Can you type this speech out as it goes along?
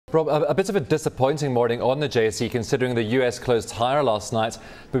Rob, a bit of a disappointing morning on the JSE considering the US closed higher last night,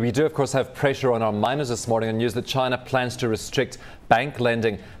 but we do of course have pressure on our miners this morning and news that China plans to restrict bank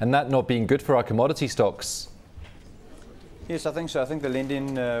lending and that not being good for our commodity stocks. Yes, I think so. I think the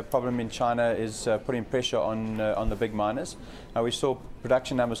lending problem in China is putting pressure on the big miners. We saw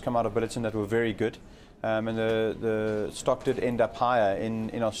production numbers come out of Bhiliton that were very good, and the stock did end up higher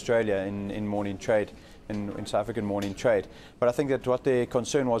in Australia in morning trade, in South African morning trade. But I think that what their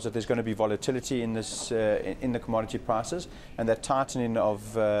concern was that there's going to be volatility in this in the commodity prices, and that tightening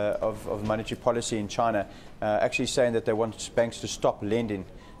of monetary policy in China, actually saying that they want banks to stop lending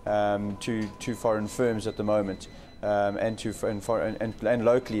to foreign firms at the moment. And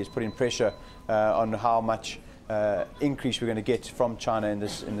locally is putting pressure on how much increase we're going to get from China in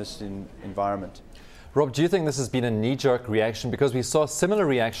this environment. Rob, do you think this has been a knee-jerk reaction? Because we saw a similar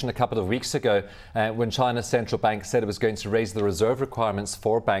reaction a couple of weeks ago when China's central bank said it was going to raise the reserve requirements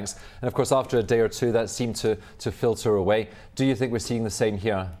for banks. And of course, after a day or two, that seemed to filter away. Do you think we're seeing the same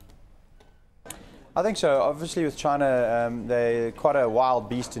here? I think so. Obviously with China, they're quite a wild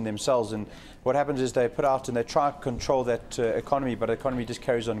beast in themselves, and what happens is they put out and they try to control that economy, but the economy just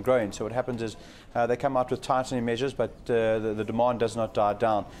carries on growing. So what happens is they come out with tightening measures, but the demand does not die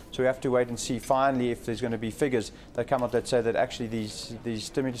down. So we have to wait and see finally if there's going to be figures that come out that say that actually these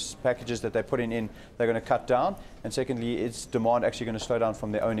stimulus packages that they're putting in, they're going to cut down, and secondly, is demand actually going to slow down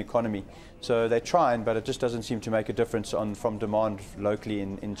from their own economy. So they're trying, but it just doesn't seem to make a difference from demand locally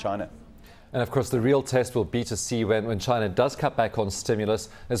in China. And of course, the real test will be to see when China does cut back on stimulus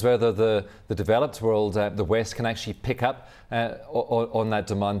is whether the developed world, the West, can actually pick up on that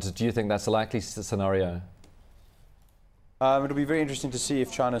demand. Do you think that's a likely scenario? It'll be very interesting to see if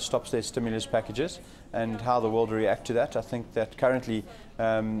China stops their stimulus packages and how the world will react to that. I think that currently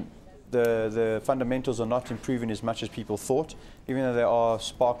the fundamentals are not improving as much as people thought, even though there are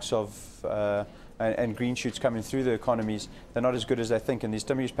sparks of and green shoots coming through the economies. They're not as good as they think, and these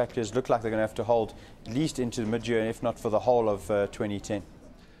stimulus packages look like they're going to have to hold at least into the mid-year, if not for the whole of 2010.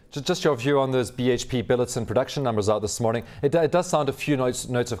 Just your view on those BHP Bhiliton production numbers out this morning. It does sound a few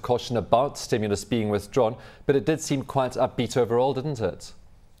notes of caution about stimulus being withdrawn, but it did seem quite upbeat overall, didn't it?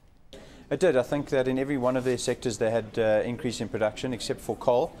 It did. I think that in every one of their sectors they had increase in production except for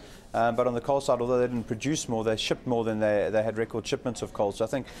coal. But on the coal side, although they didn't produce more, they shipped more than they had record shipments of coal. So I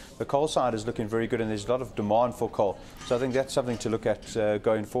think the coal side is looking very good, and there's a lot of demand for coal. So I think that's something to look at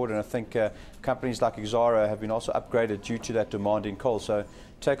going forward. And I think companies like Exxaro have been also upgraded due to that demand in coal. So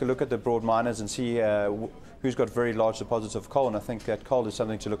take a look at the broad miners and see who's got very large deposits of coal. And I think that coal is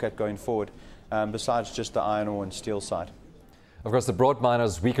something to look at going forward, besides just the iron ore and steel side. Of course, the broad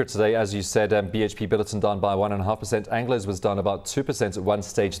miners weaker today, as you said. BHP Bhiliton down by 1.5%. Anglers was down about 2% at one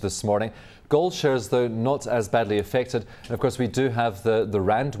stage this morning. Gold shares, though, not as badly affected. And of course, we do have the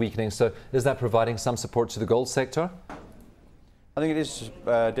rand weakening. So is that providing some support to the gold sector? I think it is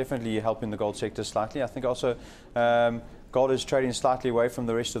definitely helping the gold sector slightly. I think also gold is trading slightly away from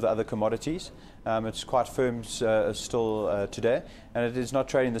the rest of the other commodities. It's quite firm still today, and it is not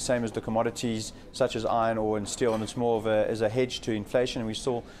trading the same as the commodities such as iron ore and steel, and it's more of as a hedge to inflation. And we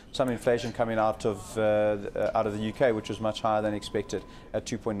saw some inflation coming out of the UK, which was much higher than expected at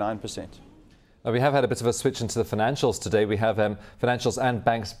 2.9%. We have had a bit of a switch into the financials today. We have financials and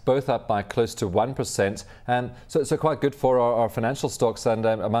banks both up by close to 1%. So quite good for our financial stocks. And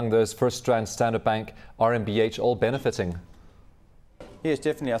among those, First Strand, Standard Bank, RMBH all benefiting. Yes,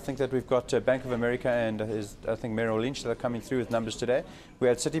 definitely. I think that we've got Bank of America and I think Merrill Lynch that are coming through with numbers today. We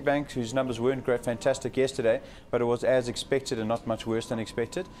had Citibank, whose numbers weren't great, fantastic yesterday, but it was as expected and not much worse than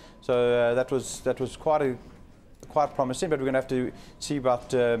expected. So that was quite promising, but we're going to have to see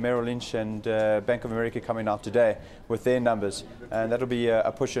about Merrill Lynch and Bank of America coming out today with their numbers, and that'll be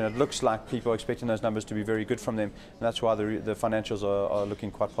a push, and it looks like people are expecting those numbers to be very good from them, and that's why the financials are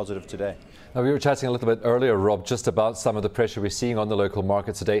looking quite positive today. Now, we were chatting a little bit earlier, Rob, just about some of the pressure we're seeing on the local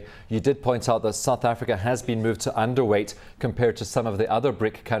market today. You did point out that South Africa has been moved to underweight compared to some of the other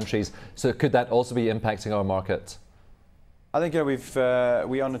BRIC countries, so could that also be impacting our market? I think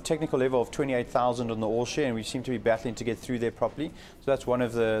we're on a technical level of 28,000 on the all share, and we seem to be battling to get through there properly. So that's one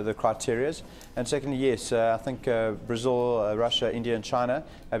of the criterias. And secondly, yes, I think Brazil, Russia, India and China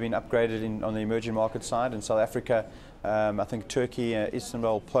have been upgraded on the emerging market side. And South Africa, I think Turkey,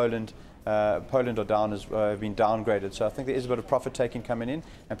 Istanbul, Poland are down, have been downgraded. So I think there is a bit of profit taking coming in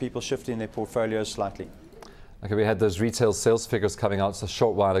and people shifting their portfolios slightly. Okay, we had those retail sales figures coming out a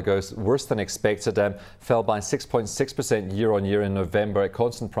short while ago, worse than expected, fell by 6.6% year on year in November at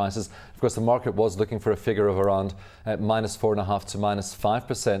constant prices. Of course, the market was looking for a figure of around -4.5% to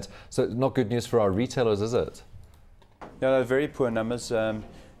 -5%. So not good news for our retailers, is it? Yeah, very poor numbers.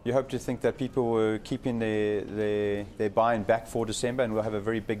 you hope to think that people were keeping their buying back for December, and we'll have a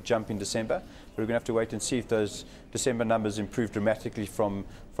very big jump in December. But we're going to have to wait and see if those December numbers improve dramatically from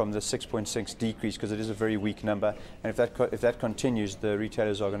the 6.6 decrease, because it is a very weak number. And if that continues, the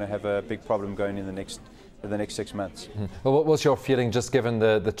retailers are going to have a big problem going in the next 6 months. Well, what was your feeling, just given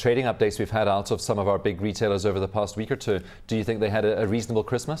the trading updates we've had out of some of our big retailers over the past week or two? Do you think they had a reasonable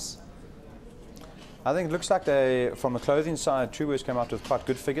Christmas? I think it looks like from the clothing side, Truworths came out with quite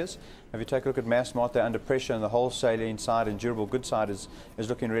good figures. If you take a look at Massmart, they're under pressure, and the wholesaling side and durable goods side is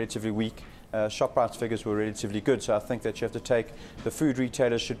looking relatively weak. Shoprite's figures were relatively good, so I think that you have to take the food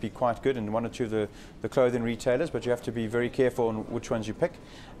retailers should be quite good, and one or two of the clothing retailers, but you have to be very careful on which ones you pick.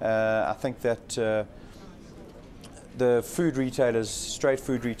 I think that the food retailers, straight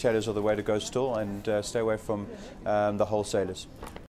food retailers, are the way to go still, and stay away from the wholesalers.